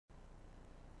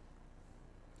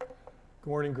Good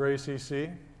morning, Grace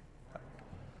EC.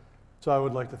 So I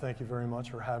would like to thank you very much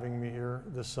for having me here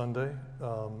this Sunday.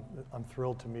 I'm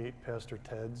thrilled to meet Pastor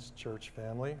Ted's church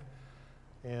family.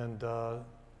 And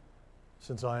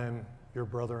since I am your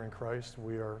brother in Christ,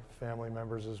 we are family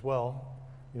members as well.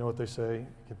 You know what they say, you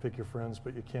can pick your friends,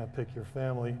 but you can't pick your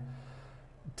family.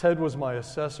 Ted was my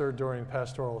assessor during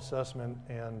pastoral assessment,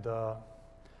 and the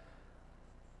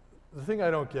thing I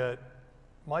don't get,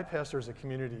 my pastors at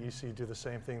Community EC do the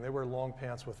same thing. They wear long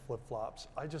pants with flip-flops.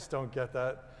 I just don't get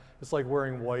that. It's like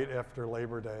wearing white after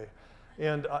Labor Day.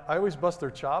 And I always bust their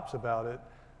chops about it.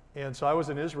 And so I was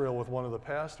in Israel with one of the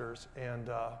pastors, and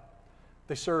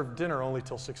they served dinner only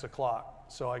till 6 o'clock.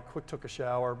 So I quick took a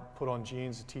shower, put on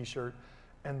jeans, a t-shirt,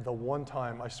 and the one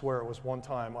time, I swear it was one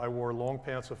time, I wore long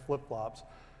pants with flip-flops.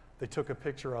 They took a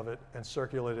picture of it and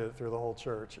circulated it through the whole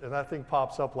church. And that thing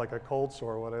pops up like a cold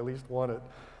sore when I least want it.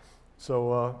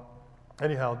 So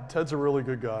anyhow, Ted's a really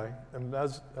good guy. And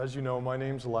as you know, my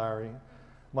name's Larry.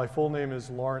 My full name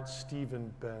is Lawrence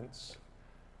Stephen Bentz.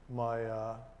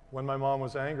 When my mom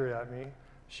was angry at me,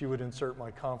 she would insert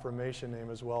my confirmation name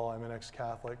as well. I'm an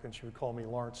ex-Catholic, and she would call me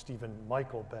Lawrence Stephen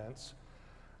Michael Bentz.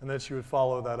 And then she would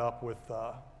follow that up with,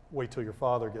 wait till your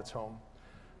father gets home.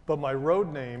 But my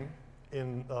road name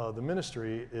in the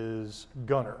ministry is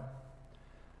Gunner.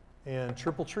 And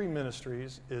Triple Tree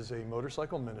Ministries is a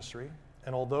motorcycle ministry.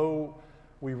 And although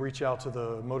we reach out to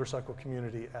the motorcycle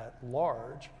community at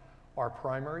large, our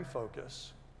primary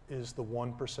focus is the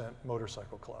 1%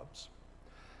 motorcycle clubs.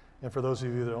 And for those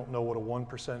of you that don't know what a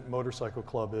 1% motorcycle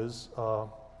club is,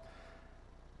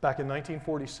 back in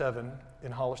 1947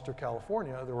 in Hollister,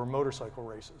 California, there were motorcycle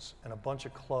races, and a bunch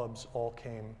of clubs all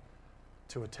came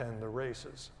to attend the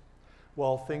races.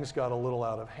 Well, things got a little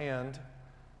out of hand,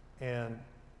 and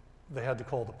they had to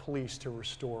call the police to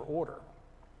restore order.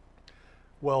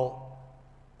 Well,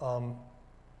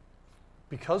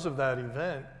 because of that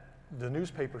event, the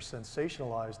newspaper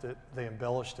sensationalized it, they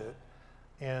embellished it,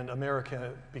 and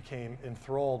America became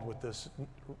enthralled with this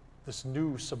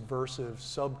new subversive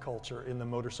subculture in the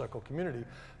motorcycle community,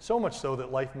 so much so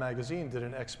that Life magazine did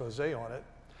an expose on it.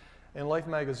 And Life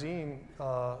magazine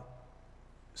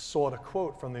sought a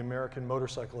quote from the American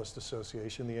Motorcyclist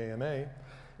Association, the AMA,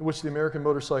 in which the American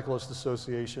Motorcyclist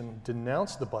Association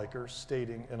denounced the bikers,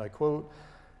 stating, and I quote,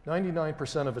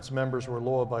 99% of its members were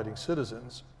law-abiding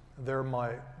citizens,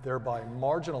 thereby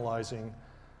marginalizing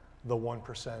the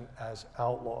 1% as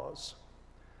outlaws.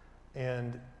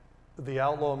 And the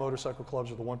outlaw motorcycle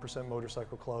clubs, or the 1%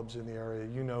 motorcycle clubs in the area,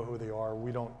 you know who they are.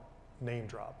 We don't name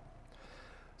drop.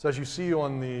 So as you see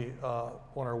on our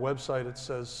website, it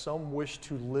says, some wish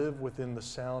to live within the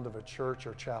sound of a church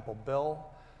or chapel bell.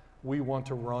 We want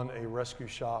to run a rescue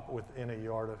shop within a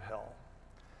yard of hell.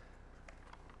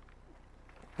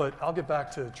 But I'll get back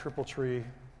to Triple Tree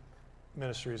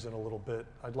Ministries in a little bit.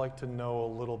 I'd like to know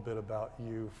a little bit about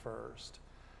you first.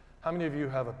 How many of you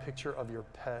have a picture of your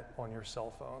pet on your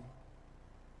cell phone?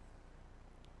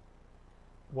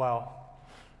 Wow.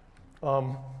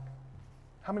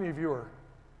 How many of you are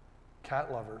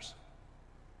cat lovers?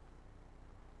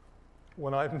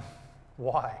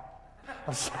 Why?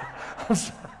 I'm sorry.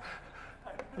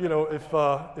 You know,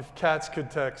 if cats could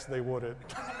text, they wouldn't.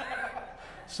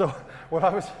 So when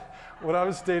I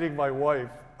was dating my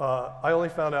wife, I only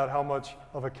found out how much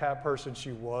of a cat person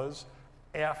she was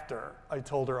after I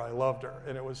told her I loved her,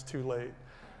 and it was too late.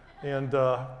 And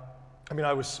I mean,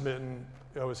 I was smitten.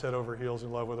 I was head over heels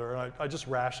in love with her, and I just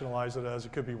rationalized it as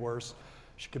it could be worse.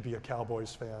 She could be a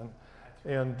Cowboys fan.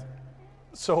 And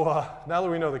so now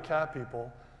that we know the cat people,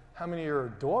 how many are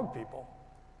dog people?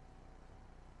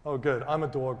 Oh, good. I'm a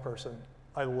dog person.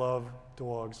 I love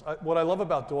dogs. What I love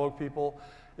about dog people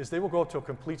is they will go up to a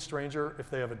complete stranger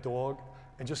if they have a dog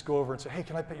and just go over and say, hey,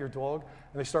 can I pet your dog?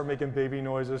 And they start making baby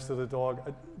noises to the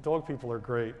dog. Dog people are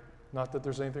great. Not that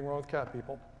there's anything wrong with cat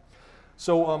people.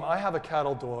 So I have a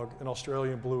cattle dog, an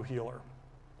Australian Blue Heeler.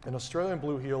 An Australian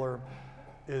Blue Heeler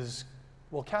is,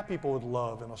 well, cat people would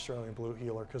love an Australian Blue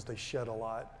Heeler because they shed a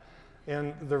lot.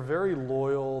 And they're very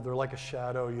loyal. They're like a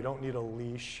shadow. You don't need a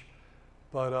leash.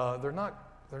 But they're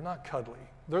not cuddly.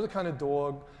 They're the kind of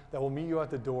dog that will meet you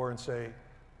at the door and say,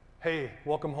 hey,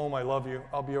 welcome home, I love you.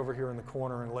 I'll be over here in the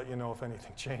corner and let you know if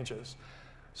anything changes.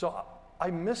 So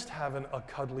I missed having a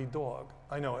cuddly dog.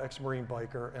 I know, ex-Marine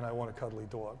biker, and I want a cuddly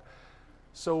dog.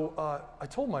 So I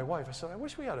told my wife, I said, I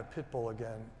wish we had a pit bull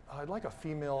again. I'd like a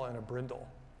female and a brindle.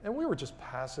 And we were just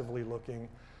passively looking,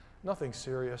 nothing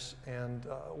serious. And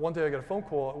one day I got a phone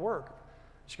call at work.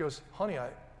 She goes, honey,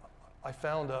 I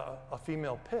found a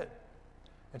female pit,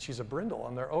 and she's a brindle.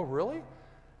 I'm there, oh, really?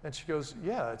 And she goes,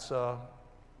 yeah, it's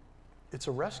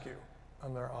a rescue.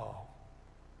 I'm there, oh.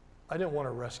 I didn't want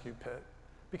a rescue pit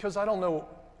because I don't know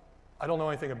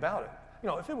anything about it. You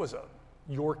know, if it was a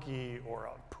Yorkie or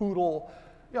a poodle,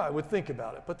 yeah, I would think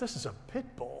about it. But this is a pit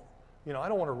bull. You know, I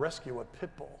don't want to rescue a pit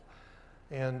bull.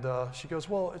 And she goes,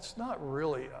 well, it's not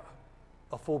really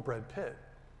a full-bred pit.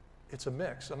 It's a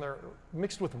mix. And they're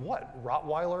mixed with what?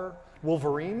 Rottweiler?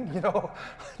 Wolverine? You know?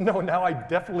 No, now I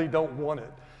definitely don't want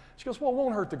it. She goes, well, it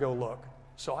won't hurt to go look.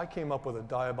 So I came up with a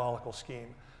diabolical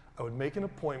scheme. I would make an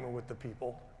appointment with the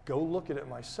people, go look at it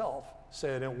myself,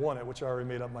 say I didn't want it, which I already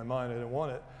made up my mind I didn't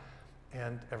want it,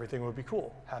 and everything would be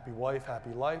cool. Happy wife,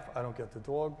 happy life. I don't get the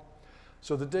dog.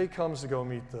 So the day comes to go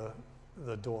meet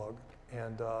the dog.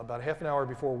 And about half an hour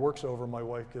before work's over, my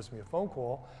wife gives me a phone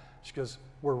call. She goes,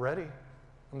 we're ready.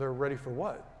 And they're ready for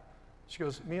what? She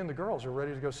goes, me and the girls are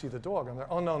ready to go see the dog. I'm there,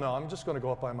 oh, no, I'm just going to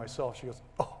go up by myself. She goes,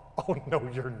 oh, no,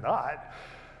 you're not.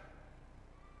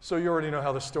 So you already know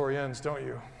how the story ends, don't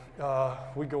you?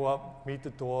 We go up, meet the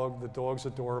dog. The dog's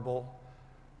adorable.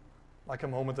 I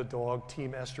come home with the dog.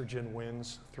 Team Estrogen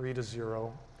wins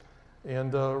 3-0.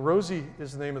 And Rosie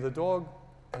is the name of the dog.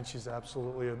 And she's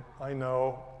absolutely, I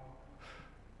know.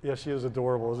 Yeah, she is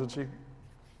adorable, isn't she?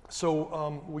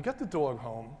 So we get the dog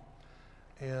home.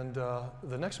 And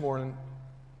the next morning,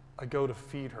 I go to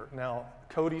feed her. Now,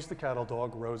 Cody's the cattle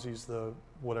dog. Rosie's the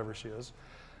whatever she is.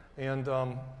 And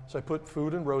so I put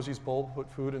food in Rosie's bowl,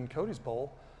 put food in Cody's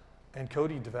bowl, and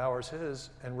Cody devours his,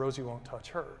 and Rosie won't touch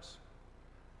hers.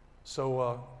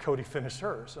 So Cody finished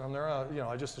hers. And I'm there, you know,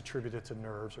 I just attribute it to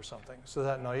nerves or something. So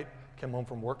that night, came home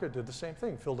from work, I did the same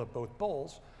thing, filled up both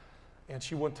bowls, and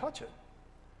she wouldn't touch it.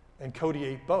 And Cody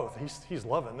ate both. He's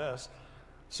loving this.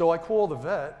 So I called the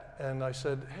vet, and I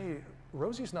said, hey,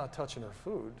 Rosie's not touching her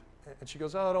food. And she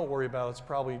goes, oh, don't worry about it. It's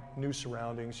probably new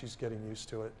surroundings. She's getting used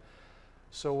to it.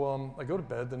 So I go to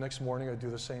bed. The next morning, I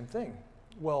do the same thing.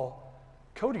 Well,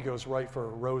 Cody goes right for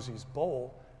Rosie's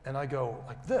bowl, and I go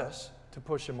like this to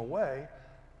push him away,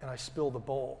 and I spill the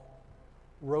bowl.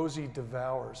 Rosie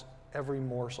devours every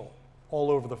morsel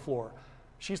all over the floor.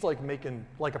 She's like making,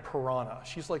 like a piranha.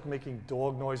 She's like making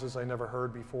dog noises I never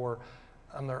heard before.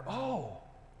 I'm there, oh,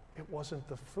 it wasn't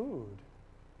the food.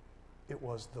 It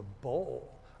was the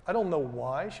bowl. I don't know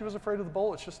why she was afraid of the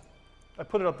bowl. It's just, I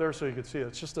put it up there so you could see it.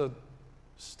 It's just a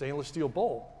stainless steel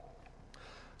bowl.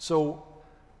 So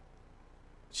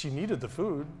she needed the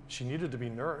food. She needed to be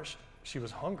nourished. She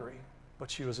was hungry, but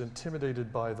she was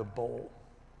intimidated by the bowl.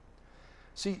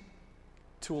 See,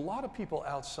 to a lot of people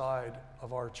outside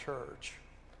of our church,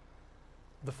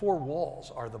 the four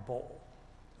walls are the bowl.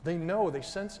 They know, they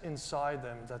sense inside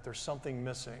them that there's something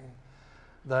missing,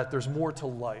 that there's more to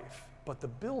life, but the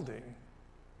building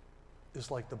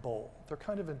is like the bowl. They're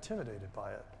kind of intimidated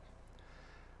by it.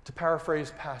 To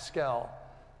paraphrase Pascal,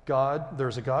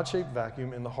 there's a God-shaped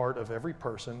vacuum in the heart of every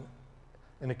person,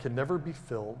 and it can never be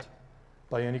filled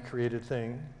by any created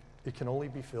thing. It can only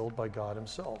be filled by God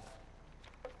himself.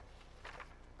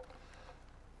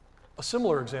 A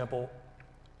similar example,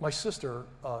 my sister,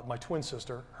 my twin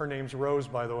sister, her name's Rose,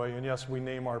 by the way, and yes, we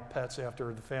name our pets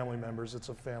after the family members. It's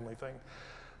a family thing.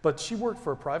 But she worked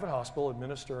for a private hospital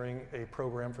administering a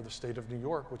program for the state of New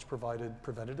York, which provided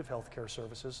preventative health care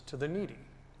services to the needy.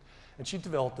 And she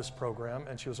developed this program,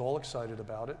 and she was all excited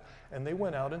about it. And they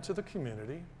went out into the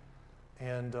community,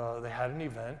 and they had an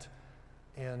event,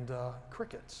 and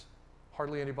crickets.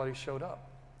 Hardly anybody showed up.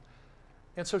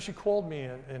 And so she called me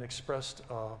and expressed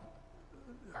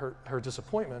her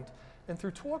disappointment. And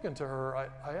through talking to her,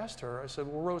 I asked her, I said,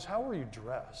 well, Rose, how were you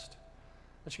dressed?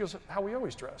 And she goes, how we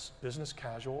always dress, business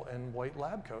casual and white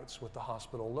lab coats with the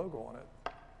hospital logo on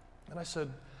it. And I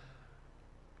said,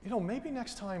 you know, maybe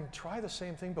next time try the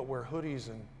same thing, but wear hoodies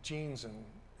and jeans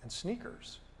and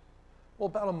sneakers. Well,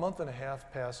 about a month and a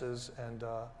half passes, and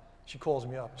she calls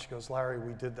me up. She goes, Larry,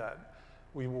 we did that.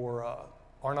 We wore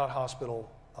Arnott Hospital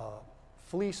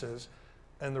fleeces,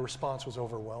 and the response was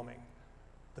overwhelming.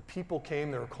 The people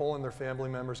came, they were calling their family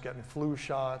members, getting flu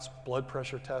shots, blood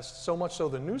pressure tests, so much so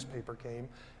the newspaper came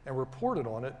and reported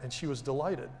on it, and she was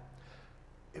delighted.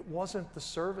 It wasn't the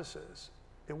services.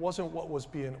 It wasn't what was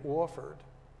being offered.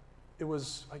 It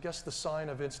was, I guess, the sign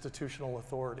of institutional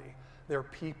authority. They're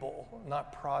people,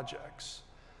 not projects.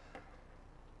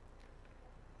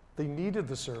 They needed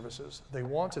the services. They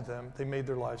wanted them. They made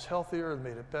their lives healthier,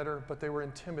 made it better, but they were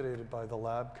intimidated by the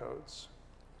lab coats.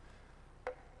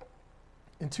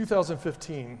 In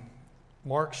 2015,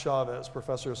 Mark Chavez,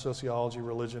 professor of sociology,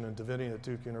 religion, and divinity at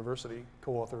Duke University,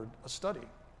 co-authored a study.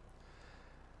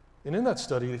 And in that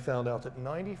study, they found out that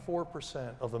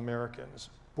 94% of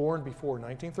Americans born before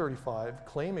 1935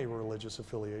 claim a religious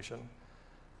affiliation,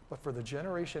 but for the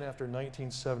generation after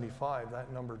 1975,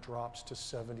 that number drops to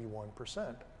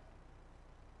 71%.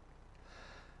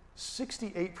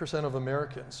 68% of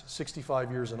Americans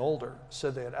 65 years and older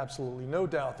said they had absolutely no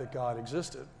doubt that God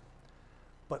existed,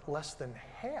 but less than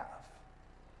half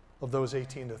of those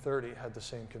 18 to 30 had the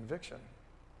same conviction.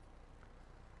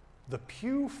 The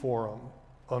Pew Forum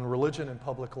on Religion and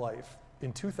Public Life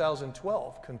in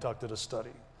 2012 conducted a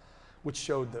study which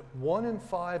showed that 1 in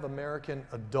 5 American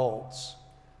adults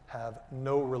have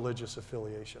no religious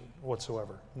affiliation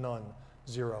whatsoever. None,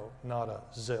 zero, nada,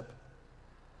 zip.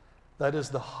 That is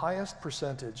the highest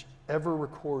percentage ever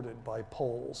recorded by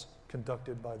polls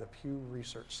conducted by the Pew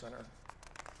Research Center.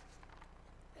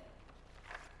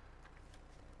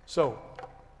 So,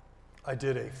 I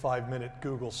did a 5-minute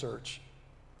Google search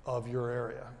of your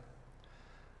area.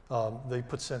 They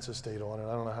put census data on it.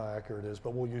 I don't know how accurate it is,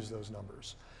 but we'll use those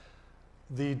numbers.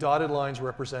 The dotted lines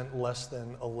represent less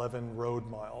than 11 road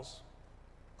miles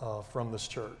from this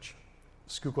church.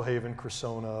 Schuylkill Haven,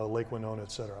 Cressona, Lake Winona,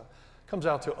 etc. Comes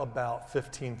out to about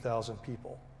 15,000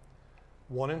 people.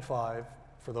 1 in 5,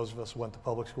 for those of us who went to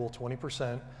public school,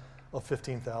 20% of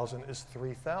 15,000 is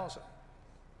 3,000.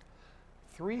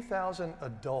 3,000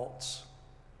 adults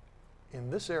in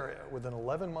this area within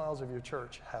 11 miles of your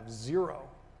church have zero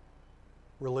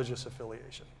religious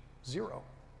affiliation. Zero.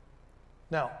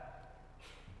 Now,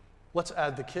 let's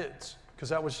add the kids, because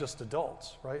that was just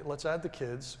adults, right? Let's add the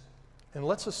kids, and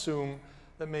let's assume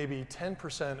that maybe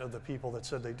 10% of the people that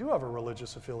said they do have a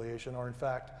religious affiliation are in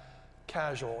fact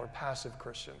casual or passive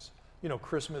Christians. You know,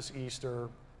 Christmas, Easter,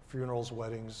 funerals,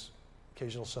 weddings,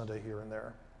 occasional Sunday here and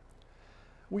there.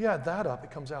 We add that up, it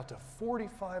comes out to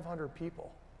 4,500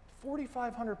 people.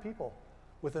 4,500 people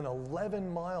within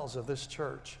 11 miles of this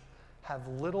church have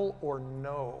little or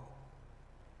no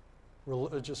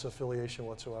religious affiliation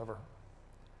whatsoever.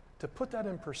 To put that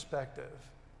in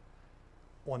perspective,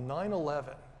 on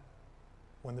 9/11,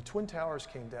 when the Twin Towers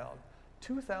came down,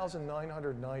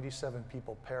 2,997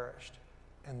 people perished,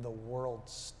 and the world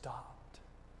stopped.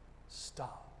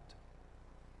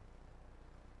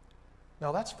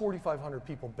 Now that's 4,500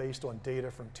 people based on data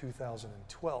from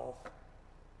 2012.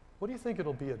 What do you think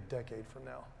it'll be a decade from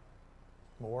now?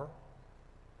 More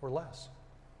or less?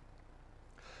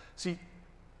 See,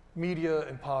 media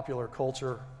and popular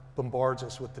culture bombards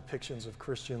us with depictions of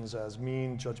Christians as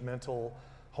mean, judgmental,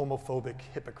 homophobic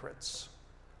hypocrites.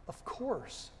 Of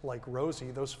course, like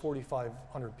Rosie, those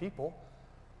 4,500 people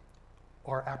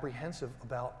are apprehensive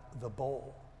about the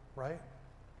bowl, right?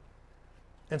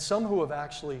 And some who have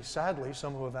actually, sadly,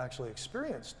 some who have actually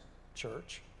experienced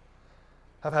church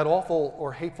have had awful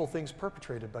or hateful things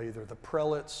perpetrated by either the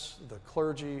prelates, the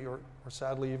clergy, or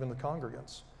sadly even the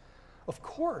congregants. Of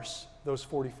course, those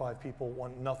 45 people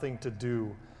want nothing to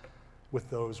do with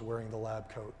those wearing the lab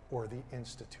coat or the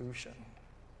institution.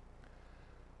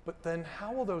 But then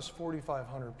how will those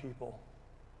 4,500 people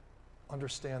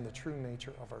understand the true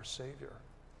nature of our Savior?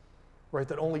 Right,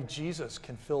 that only Jesus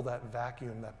can fill that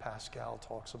vacuum that Pascal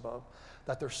talks about,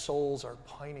 that their souls are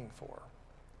pining for.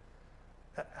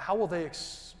 How will they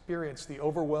experience the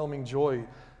overwhelming joy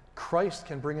Christ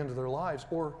can bring into their lives,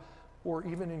 or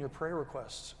even in your prayer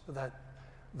requests,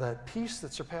 that peace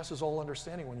that surpasses all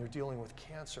understanding when you're dealing with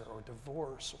cancer or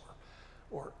divorce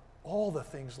or all the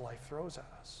things life throws at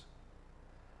us?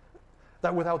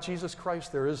 That without Jesus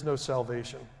Christ, there is no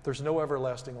salvation. There's no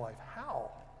everlasting life. How?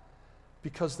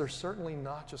 Because they're certainly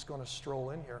not just going to stroll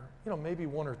in here. You know, maybe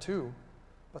one or two,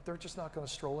 but they're just not going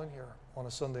to stroll in here on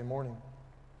a Sunday morning.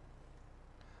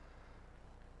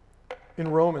 In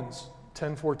Romans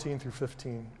 10:14 through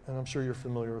 15, and I'm sure you're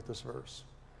familiar with this verse.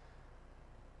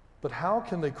 But how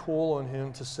can they call on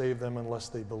him to save them unless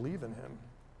they believe in him?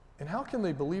 And how can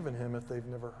they believe in him if they've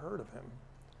never heard of him?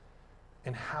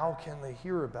 And how can they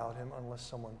hear about him unless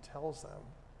someone tells them?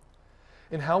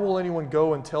 And how will anyone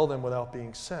go and tell them without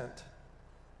being sent?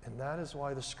 And that is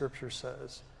why the scripture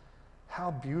says,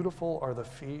 how beautiful are the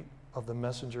feet of the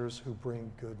messengers who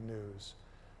bring good news.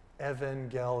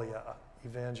 Evangelia,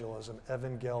 evangelism,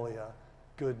 evangelia,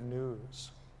 good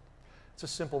news. It's a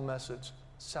simple message,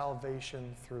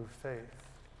 salvation through faith.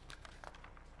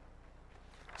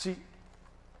 See,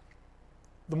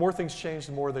 the more things change,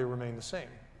 the more they remain the same.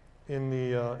 In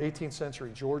the 18th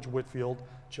century, George Whitefield,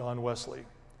 John Wesley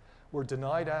were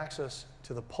denied access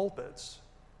to the pulpits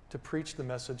to preach the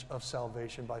message of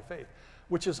salvation by faith,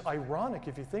 which is ironic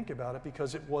if you think about it,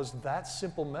 because it was that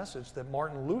simple message that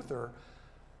Martin Luther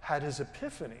had his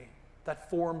epiphany that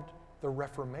formed the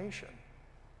Reformation.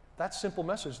 That simple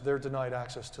message, they're denied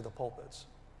access to the pulpits.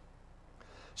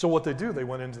 So what they do, they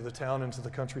went into the town, into the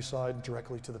countryside,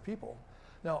 directly to the people.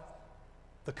 Now,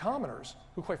 the commoners,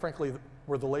 who quite frankly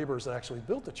were the laborers that actually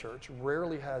built the church,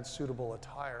 rarely had suitable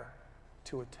attire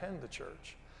to attend the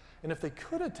church. And if they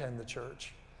could attend the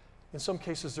church, In some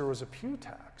cases, there was a pew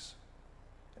tax.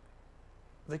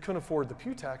 They couldn't afford the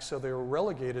pew tax, so they were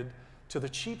relegated to the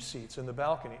cheap seats in the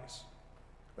balconies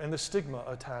and the stigma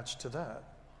attached to that.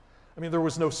 I mean, there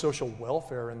was no social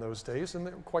welfare in those days,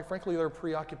 and quite frankly, they were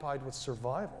preoccupied with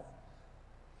survival.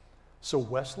 So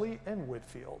Wesley and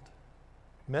Whitefield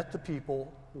met the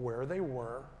people where they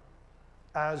were,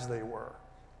 as they were.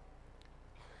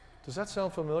 Does that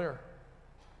sound familiar?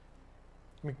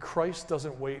 I mean, Christ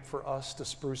doesn't wait for us to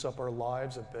spruce up our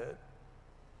lives a bit.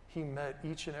 He met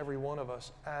each and every one of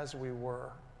us as we were,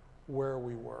 where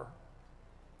we were.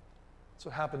 That's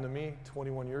what happened to me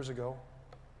 21 years ago.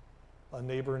 A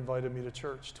neighbor invited me to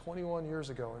church 21 years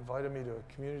ago, invited me to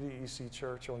a community EC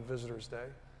church on Visitors Day.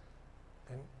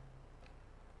 And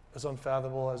as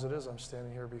unfathomable as it is, I'm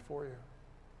standing here before you.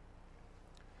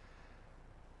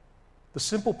 The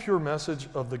simple, pure message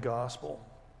of the gospel,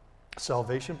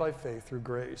 salvation by faith through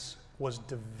grace, was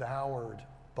devoured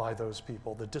by those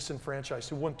people, the disenfranchised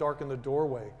who wouldn't darken the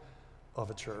doorway of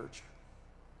a church.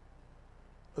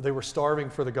 They were starving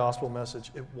for the gospel message.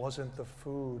 It wasn't the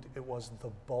food, it was the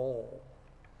bowl.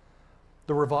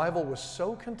 The revival was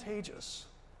so contagious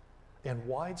and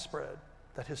widespread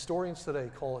that historians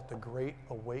today call it the Great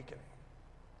Awakening.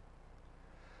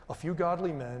 A few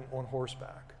godly men on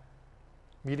horseback,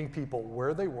 meeting people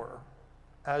where they were,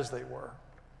 as they were,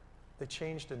 they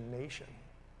changed a nation,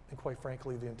 and quite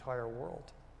frankly, the entire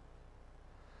world.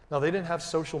 Now, they didn't have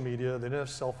social media, they didn't have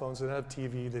cell phones, they didn't have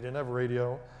TV, they didn't have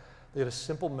radio. They had a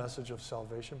simple message of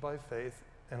salvation by faith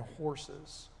and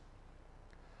horses.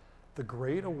 The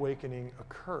Great Awakening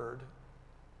occurred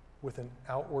with an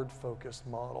outward-focused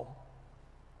model.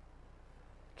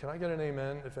 Can I get an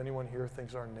amen if anyone here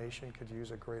thinks our nation could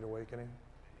use a Great Awakening?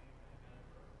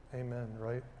 Amen,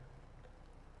 right?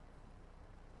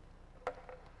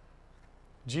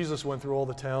 Jesus went through all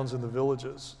the towns and the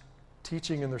villages,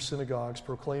 teaching in their synagogues,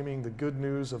 proclaiming the good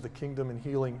news of the kingdom and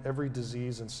healing every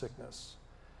disease and sickness.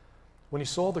 When he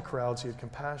saw the crowds, he had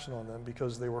compassion on them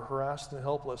because they were harassed and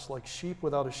helpless, like sheep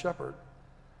without a shepherd.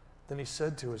 Then he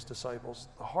said to his disciples,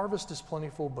 "The harvest is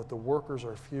plentiful, but the workers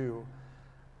are few.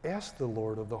 Ask the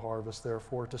Lord of the harvest,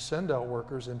 therefore, to send out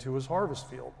workers into his harvest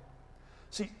field."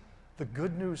 See, the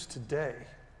good news today,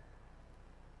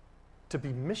 to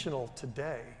be missional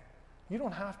today, you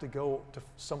don't have to go to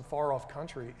some far-off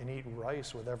country and eat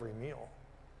rice with every meal.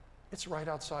 It's right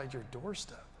outside your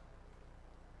doorstep.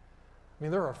 I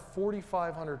mean, there are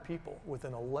 4,500 people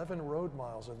within 11 road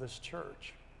miles of this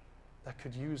church that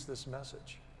could use this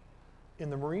message.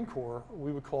 In the Marine Corps,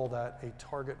 we would call that a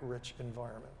target-rich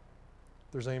environment.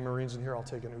 If there's any Marines in here, I'll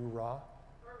take an oorah.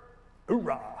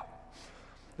 Oorah!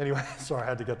 Anyway, sorry, I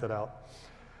had to get that out.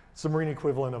 It's the Marine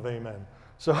equivalent of amen.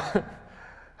 So,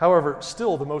 however,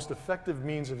 still, the most effective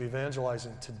means of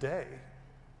evangelizing today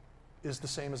is the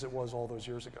same as it was all those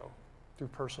years ago, through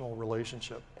personal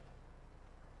relationship.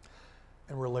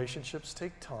 And relationships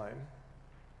take time,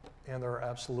 and there are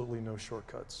absolutely no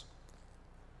shortcuts.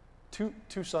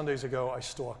 Two Sundays ago, I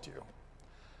stalked you.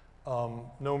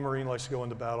 No Marine likes to go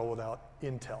into battle without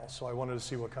intel, so I wanted to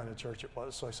see what kind of church it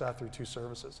was, so I sat through 2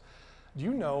 services. Do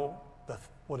you know,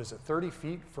 30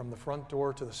 feet from the front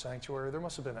door to the sanctuary, there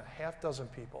must have been a half dozen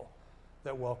people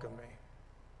that welcomed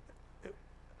me.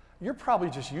 You're probably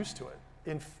just used to it.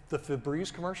 In the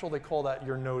Febreze commercial, they call that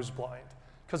your nose blind,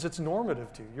 because it's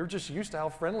normative to you. You're just used to how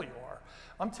friendly you are.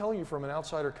 I'm telling you, from an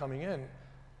outsider coming in,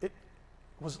 it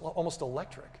was almost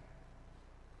electric.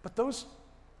 But those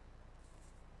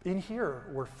in here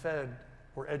were fed,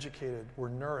 were educated, were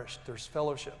nourished, there's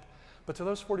fellowship. But to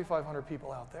those 4,500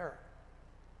 people out there,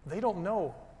 they don't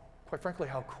know, quite frankly,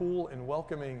 how cool and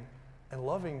welcoming and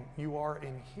loving you are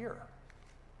in here.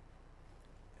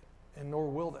 And nor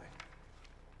will they.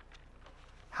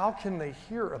 How can they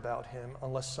hear about him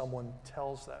unless someone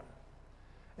tells them?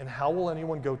 And how will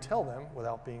anyone go tell them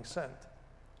without being sent?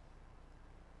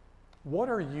 What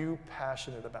are you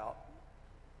passionate about?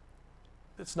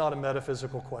 It's not a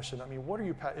metaphysical question. I mean, what are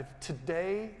you if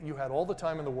today you had all the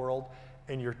time in the world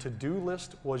and your to-do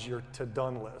list was your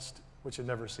to-done list, which it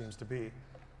never seems to be,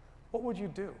 what would you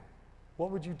do? What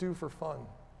would you do for fun?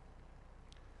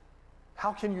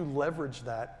 How can you leverage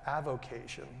that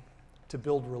avocation to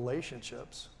build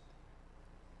relationships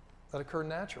that occur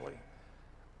naturally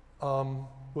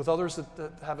with others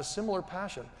that have a similar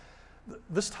passion?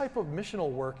 This type of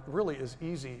missional work really is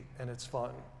easy and it's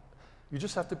fun. You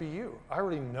just have to be you. I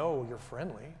already know you're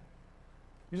friendly.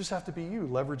 You just have to be you,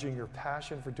 leveraging your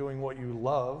passion for doing what you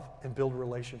love and build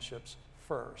relationships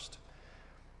first.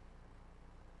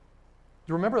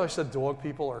 You remember I said dog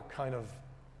people are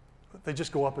they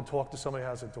just go up and talk to somebody who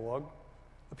has a dog?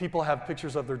 People have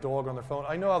pictures of their dog on their phone.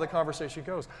 I know how the conversation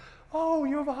goes. Oh,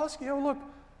 you have a husky? Oh, look.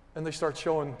 And they start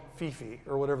showing Fifi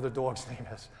or whatever the dog's name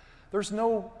is. There's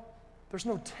no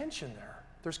tension there.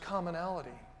 There's commonality.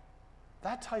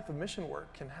 That type of mission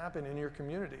work can happen in your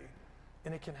community,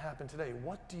 and it can happen today.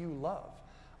 What do you love?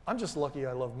 I'm just lucky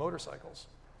I love motorcycles.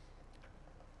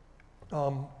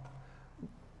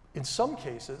 In some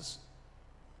cases,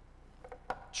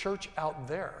 church out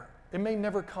there, it may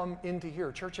never come into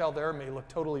here. Church out there may look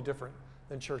totally different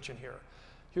than church in here.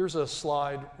 Here's a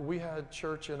slide. We had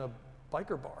church in a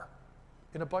biker bar.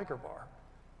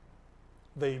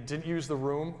 They didn't use the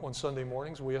room on Sunday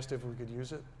mornings. We asked if we could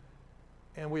use it.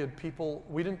 And we had people,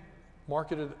 we didn't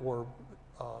market it or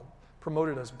promote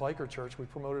it as biker church. We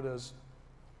promoted it as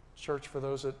church for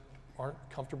those that aren't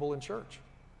comfortable in church.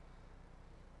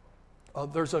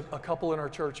 There's a couple in our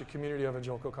church, a community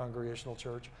evangelical congregational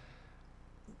church.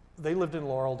 They lived in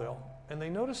Laureldale, and they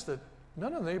noticed that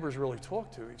none of the neighbors really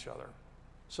talked to each other.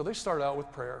 So they started out with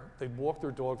prayer. They'd walk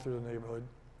their dog through the neighborhood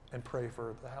and pray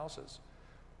for the houses.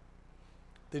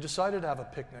 They decided to have a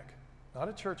picnic, not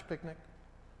a church picnic,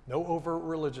 no overt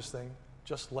religious thing,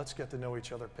 just let's get to know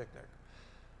each other picnic.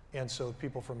 And so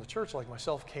people from the church, like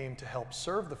myself, came to help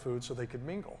serve the food so they could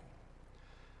mingle.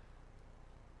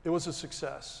 It was a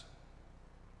success.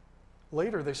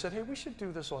 Later, they said, hey, we should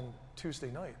do this on Tuesday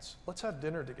nights. Let's have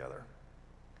dinner together.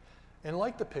 And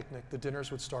like the picnic, the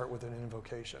dinners would start with an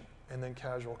invocation and then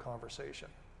casual conversation.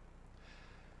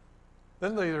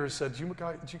 Then later said, do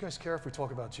you guys care if we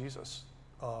talk about Jesus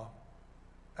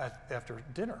after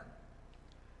dinner?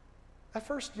 At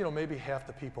first, maybe half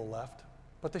the people left,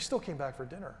 but they still came back for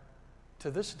dinner.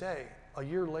 To this day, a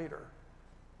year later,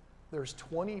 there's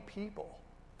 20 people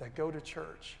that go to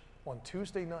church on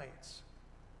Tuesday nights.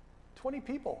 20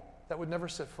 people that would never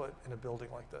set foot in a building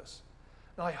like this.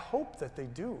 Now, I hope that they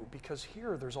do, because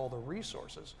here there's all the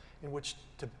resources in which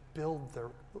to build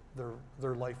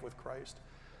their life with Christ.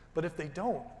 But if they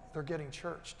don't, they're getting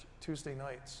churched Tuesday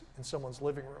nights in someone's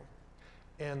living room.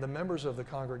 And the members of the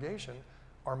congregation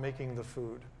are making the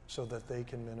food so that they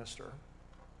can minister.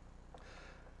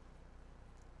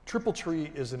 Triple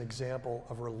Tree is an example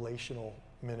of relational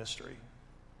ministry.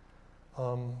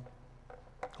 A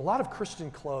lot of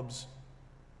Christian clubs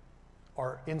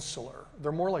are insular.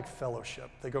 They're more like fellowship.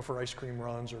 They go for ice cream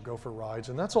runs or go for rides,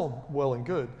 and that's all well and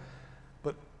good,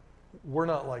 but we're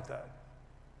not like that.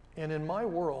 And in my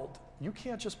world, you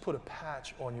can't just put a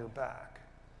patch on your back.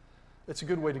 It's a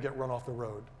good way to get run off the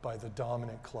road by the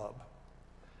dominant club.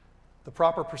 The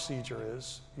proper procedure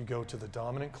is you go to the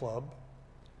dominant club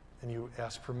and you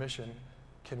ask permission,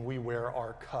 can we wear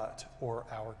our cut or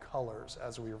our colors,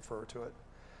 as we refer to it?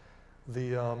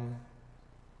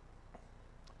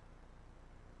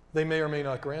 They may or may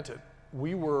not grant it.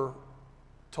 We were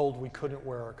told we couldn't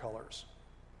wear our colors.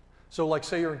 So like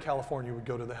say you're in California, you would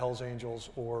go to the Hells Angels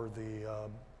or the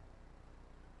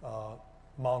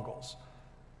Mongols.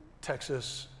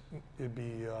 Texas, it'd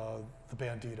be the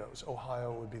Banditos.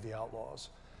 Ohio would be the Outlaws.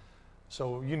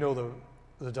 So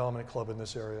the dominant club in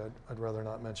this area. I'd rather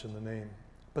not mention the name.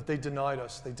 But they denied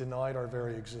us. They denied our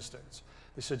very existence.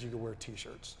 They said you could wear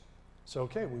t-shirts. So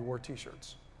okay, we wore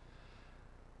t-shirts.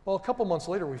 Well, a couple months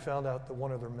later, we found out that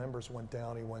one of their members went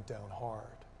down. He went down hard.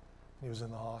 He was in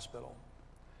the hospital.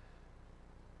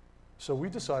 So we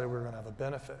decided we were going to have a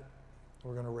benefit.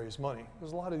 We're going to raise money.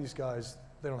 Because a lot of these guys,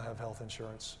 they don't have health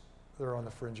insurance. They're on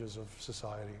the fringes of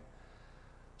society.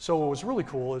 So what was really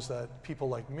cool is that people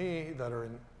like me that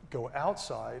go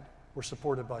outside were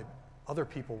supported by other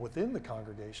people within the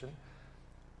congregation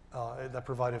that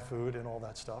provided food and all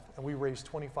that stuff. And we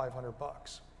raised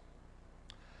 $2,500.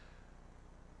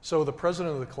 So the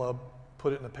president of the club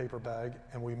put it in a paper bag,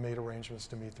 and we made arrangements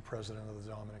to meet the president of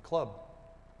the dominant club.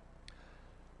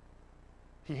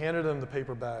 He handed him the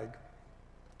paper bag.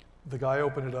 The guy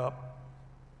opened it up,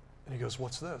 and he goes,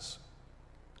 "What's this?"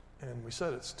 And we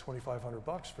said, "It's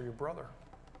 $2,500 for your brother."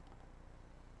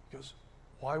 He goes,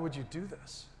 "Why would you do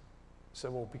this?" I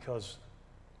said, "Well, because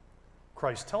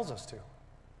Christ tells us to."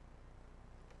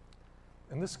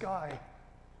 And this guy,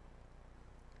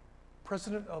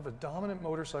 president of a dominant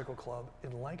motorcycle club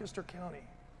in Lancaster County,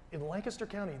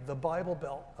 the Bible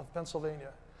Belt of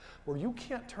Pennsylvania, where you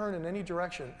can't turn in any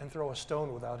direction and throw a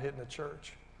stone without hitting a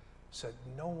church, said,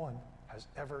 "No one has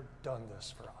ever done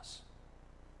this for us."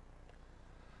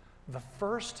 The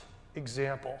first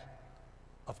example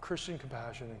of Christian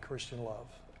compassion and Christian love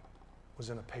was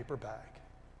in a paper bag,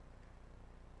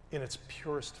 in its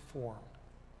purest form,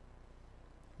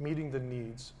 meeting the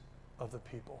needs of the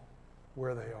people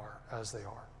where they are, as they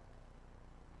are.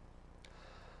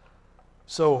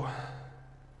 So,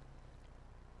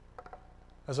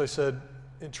 as I said,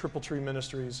 in Triple Tree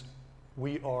Ministries,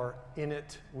 we are in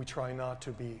it. We try not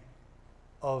to be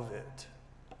of it.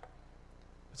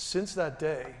 Since that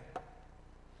day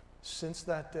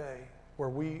where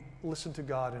we listened to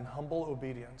God in humble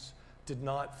obedience, did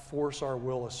not force our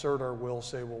will, assert our will,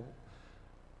 say, well,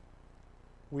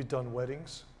 we've done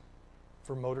weddings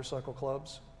for motorcycle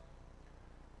clubs.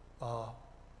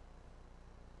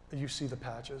 You see the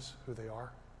patches, who they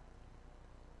are.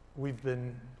 We've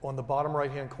been on the bottom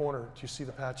right-hand corner. Do you see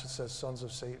the patch that says Sons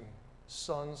of Satan?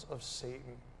 Sons of Satan.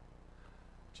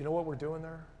 Do you know what we're doing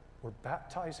there? We're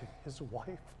baptizing his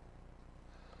wife.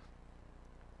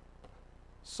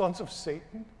 Sons of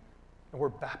Satan, and we're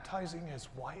baptizing his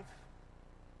wife.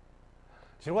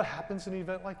 Do you know what happens in an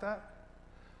event like that?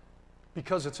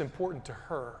 Because it's important to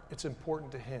her, it's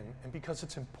important to him, and because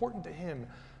it's important to him,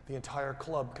 the entire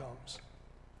club comes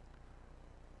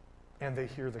and they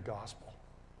hear the gospel.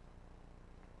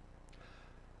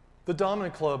 The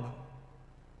Dominant Club,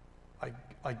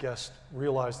 I guess,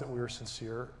 realized that we were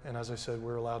sincere, and as I said,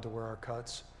 we're allowed to wear our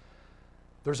cuts.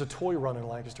 There's a toy run in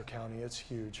Lancaster County. It's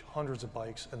huge, hundreds of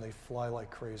bikes, and they fly like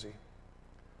crazy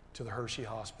to the Hershey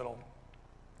Hospital.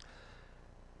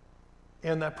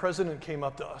 And that president came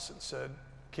up to us and said,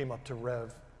 came up to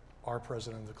Rev, our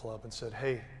president of the club, and said,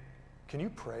 hey, can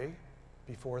you pray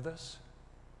before this?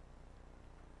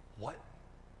 What?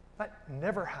 That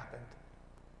never happened.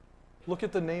 Look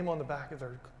at the name on the back of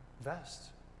their vests.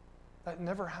 That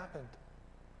never happened.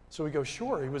 So we go,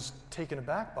 sure. He was taken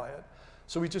aback by it.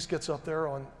 So he just gets up there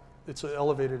on, it's an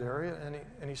elevated area,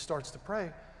 and he starts to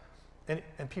pray.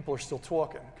 And people are still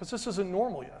talking, because this isn't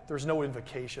normal yet. There's no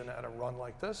invocation at a run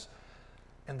like this.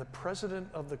 And the president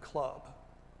of the club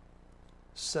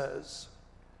says,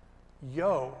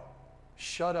 yo,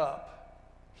 shut up.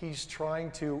 He's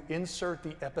trying to insert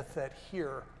the epithet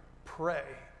here, pray.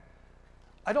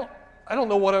 I don't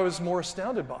know what I was more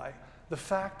astounded by. The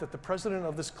fact that the president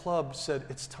of this club said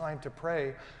it's time to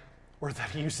pray, or that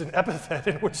he used an epithet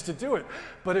in which to do it.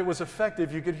 But it was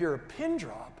effective. You could hear a pin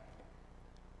drop,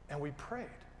 and we prayed.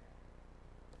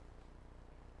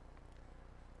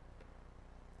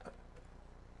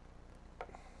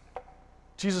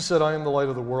 Jesus said, I am the light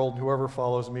of the world. Whoever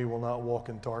follows me will not walk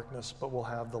in darkness, but will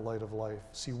have the light of life.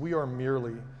 See, we are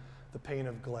merely the pane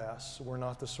of glass. We're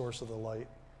not the source of the light,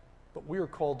 but we are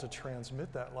called to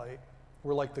transmit that light.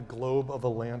 We're like the globe of a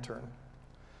lantern.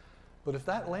 But if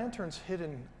that lantern's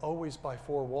hidden always by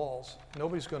four walls,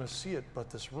 nobody's going to see it but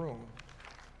this room.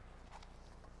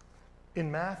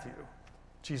 In Matthew,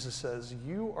 Jesus says,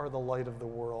 you are the light of the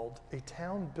world. A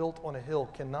town built on a hill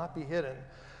cannot be hidden.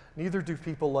 Neither do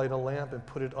people light a lamp and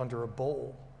put it under a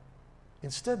bowl.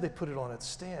 Instead, they put it on its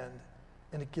stand,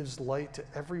 and it gives light to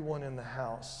everyone in the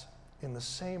house. In the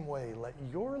same way, let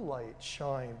your light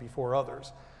shine before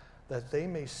others, that they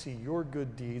may see your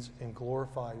good deeds and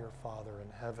glorify your Father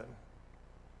in heaven.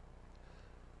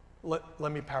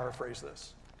 Let me paraphrase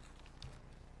this.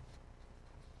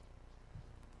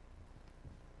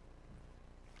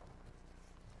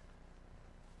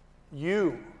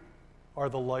 You are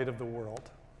the light of the world.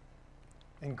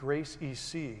 And Grace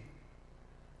EC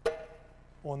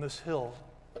on this hill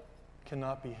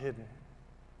cannot be hidden.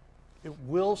 It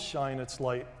will shine its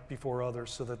light before others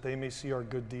so that they may see our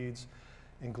good deeds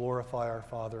and glorify our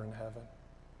Father in heaven.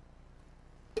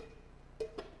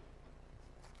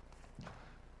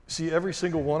 See, every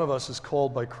single one of us is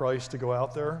called by Christ to go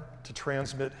out there to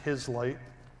transmit his light.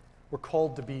 We're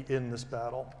called to be in this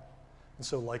battle. And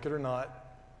so, like it or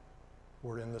not,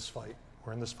 we're in this fight.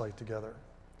 We're in this fight together.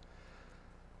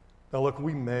 Now look,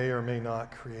 we may or may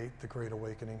not create the Great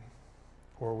Awakening,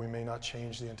 or we may not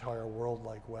change the entire world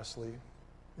like Wesley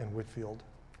and Whitefield.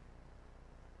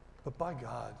 But by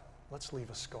God, let's leave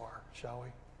a scar, shall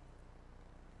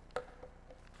we?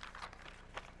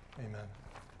 Amen.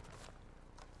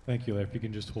 Thank you, Larry. If you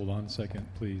can just hold on a second,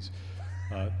 please.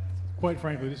 Quite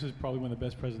frankly, this is probably one of the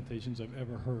best presentations I've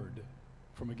ever heard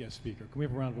from a guest speaker. Can we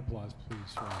have a round of applause, please?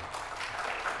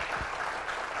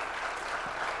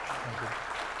 Thank you.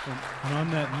 And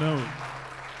on that note,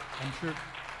 I'm sure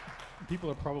people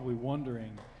are probably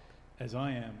wondering, as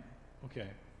I am, okay,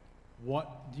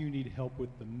 what do you need help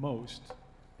with the most,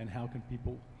 and how can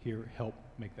people here help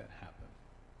make that happen?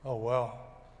 Oh, wow.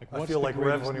 Like, I feel like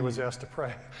Rev when he was asked to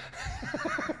pray.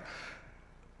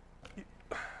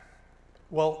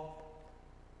 Well,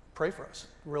 pray for us.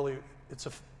 Really,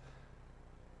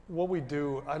 what we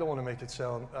do, I don't want to make it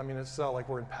sound, I mean, it's not like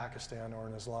we're in Pakistan or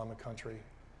an Islamic country.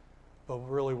 But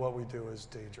really what we do is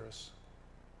dangerous.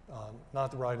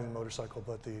 Not the riding the motorcycle,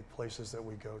 but the places that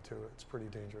we go to, it's pretty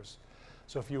dangerous.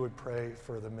 So if you would pray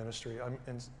for the ministry,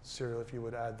 and seriously, if you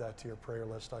would add that to your prayer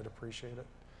list, I'd appreciate it.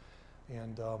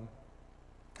 And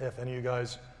if any of you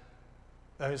guys,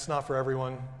 and it's not for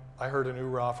everyone. I heard an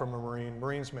hoorah from a Marine.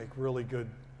 Marines make really good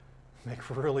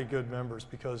members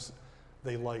because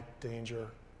they like danger.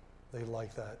 They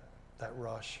like that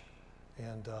rush.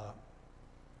 And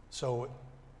so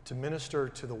to minister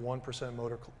to the 1%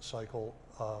 motorcycle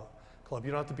club,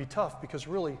 you don't have to be tough, because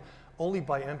really only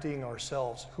by emptying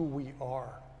ourselves, who we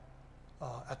are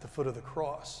at the foot of the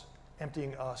cross,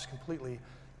 emptying us completely,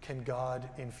 can God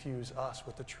infuse us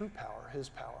with the true power, his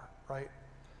power, right?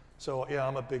 So yeah,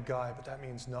 I'm a big guy, but that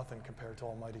means nothing compared to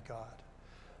Almighty God.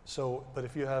 So, but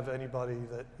if you have anybody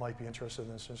that might be interested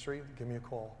in this ministry, give me a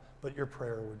call. But your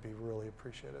prayer would be really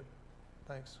appreciated.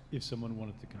 Thanks. If someone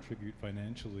wanted to contribute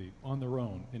financially on their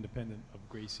own, independent of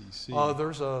Grace EC.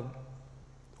 There's on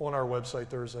our website,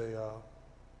 there's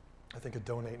I think a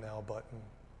donate now button,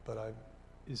 but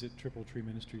Is it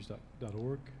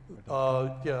tripletreeministries.org?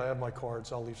 Yeah, I have my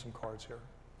cards. I'll leave some cards here.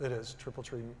 It is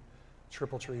tripletree.org,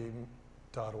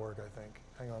 I think.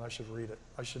 Hang on, I should read it.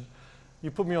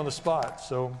 You put me on the spot,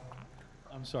 so.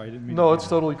 I'm sorry, I didn't mean No, to it's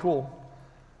totally cool.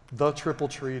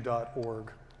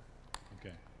 Thetripletree.org.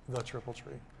 Okay. The Triple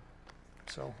Tree.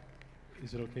 So.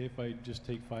 Is it okay if I just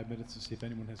take 5 minutes to see if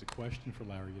anyone has a question for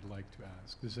Larry you'd like to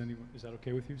ask? Is that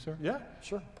okay with you, sir? Yeah,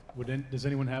 sure. Does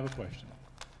anyone have a question?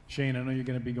 Shane, I know you're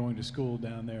going to be going to school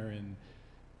down there in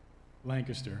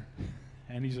Lancaster,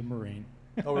 and he's a Marine.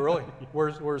 Oh, really?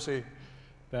 Where's he?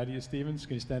 Thaddeus Stevens,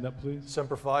 can you stand up, please?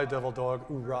 Semper Fi, Devil Dog,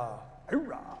 hoorah.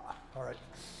 Hoorah. All right.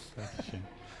 Thank you, Shane.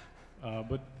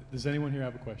 But does anyone here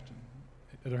have a question?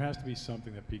 There has to be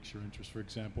something that piques your interest. For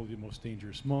example, your most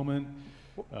dangerous moment.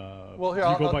 Well, here, do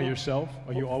you go by yourself?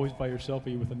 Are you always by yourself? Are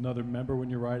you with another member when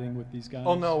you're riding with these guys?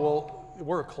 Oh, no. Well,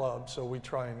 we're a club, so we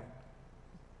try and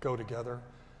go together.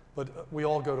 But we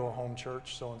all go to a home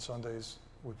church, so on Sundays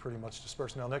we pretty much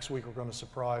disperse. Now, next week we're going to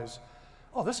surprise.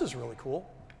 Oh, this is really cool.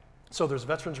 So there's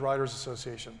Veterans Riders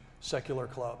Association, secular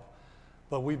club.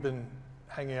 But we've been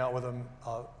hanging out with them.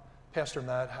 Pastor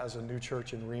Matt has a new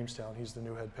church in Reamstown. He's the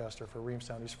new head pastor for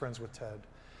Reamstown. He's friends with Ted.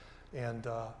 And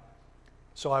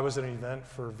so I was at an event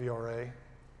for VRA,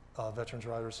 Veterans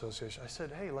Riders Association. I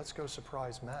said, hey, let's go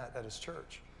surprise Matt at his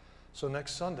church. So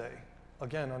next Sunday,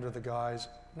 again, under the guise,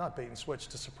 not bait and switch,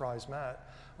 to surprise Matt,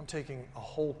 I'm taking a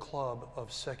whole club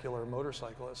of secular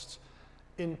motorcyclists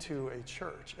into a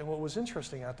church. And what was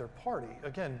interesting at their party,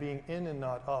 again, being in and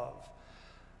not of,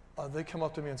 they come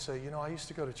up to me and say, I used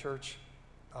to go to church.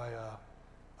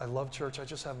 I love church. I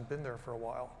just haven't been there for a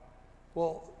while.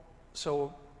 Well,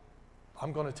 so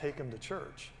I'm going to take them to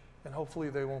church, and hopefully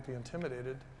they won't be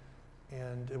intimidated,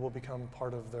 and it will become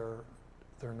part of their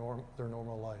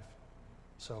normal life.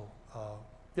 So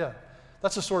yeah,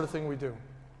 that's the sort of thing we do.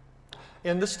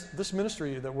 And this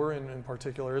ministry that we're in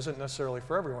particular isn't necessarily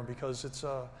for everyone, because it's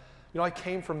I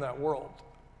came from that world.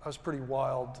 I was pretty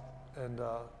wild, and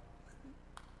I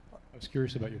was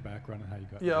curious about your background and how you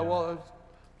got. Yeah, well,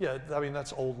 yeah. I mean,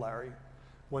 that's old Larry,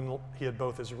 when he had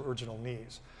both his original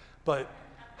knees, but.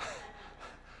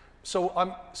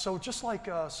 So just like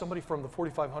somebody from the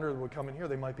 4500 would come in here,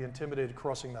 they might be intimidated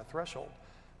crossing that threshold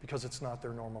because it's not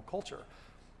their normal culture.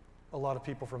 A lot of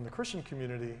people from the Christian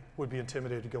community would be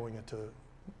intimidated going into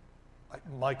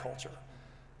my culture.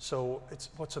 So it's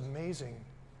what's amazing,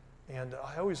 and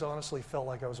I always honestly felt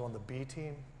like I was on the B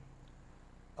team.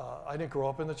 I didn't grow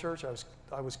up in the church.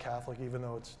 I was Catholic, even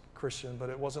though it's Christian, but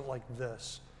it wasn't like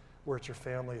this, where it's your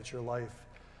family, it's your life.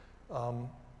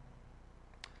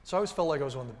 So I always felt like I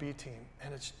was on the B team,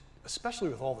 and it's especially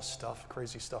with all the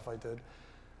crazy stuff I did.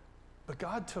 But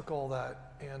God took all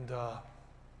that and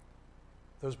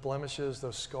those blemishes,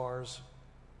 those scars,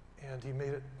 and he made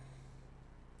it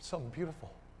something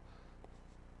beautiful.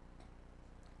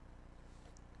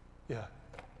 Yeah,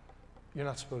 you're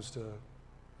not supposed to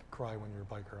cry when you're a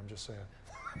biker, I'm just saying.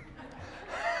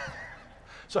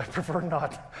 So I prefer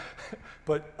not.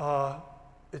 But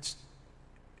it's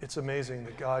amazing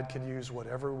that God can use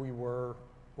whatever we were,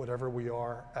 whatever we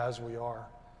are, as we are,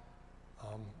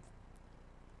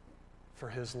 for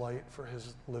his light, for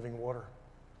his living water.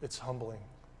 It's humbling.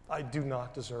 I do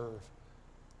not deserve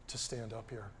to stand up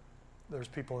here. There's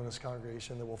people in this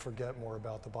congregation that will forget more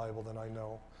about the Bible than I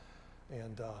know.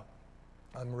 And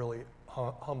I'm really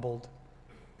humbled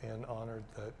and honored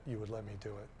that you would let me do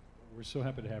it. We're so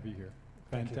happy to have you here.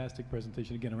 Fantastic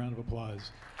presentation. Again, a round of applause.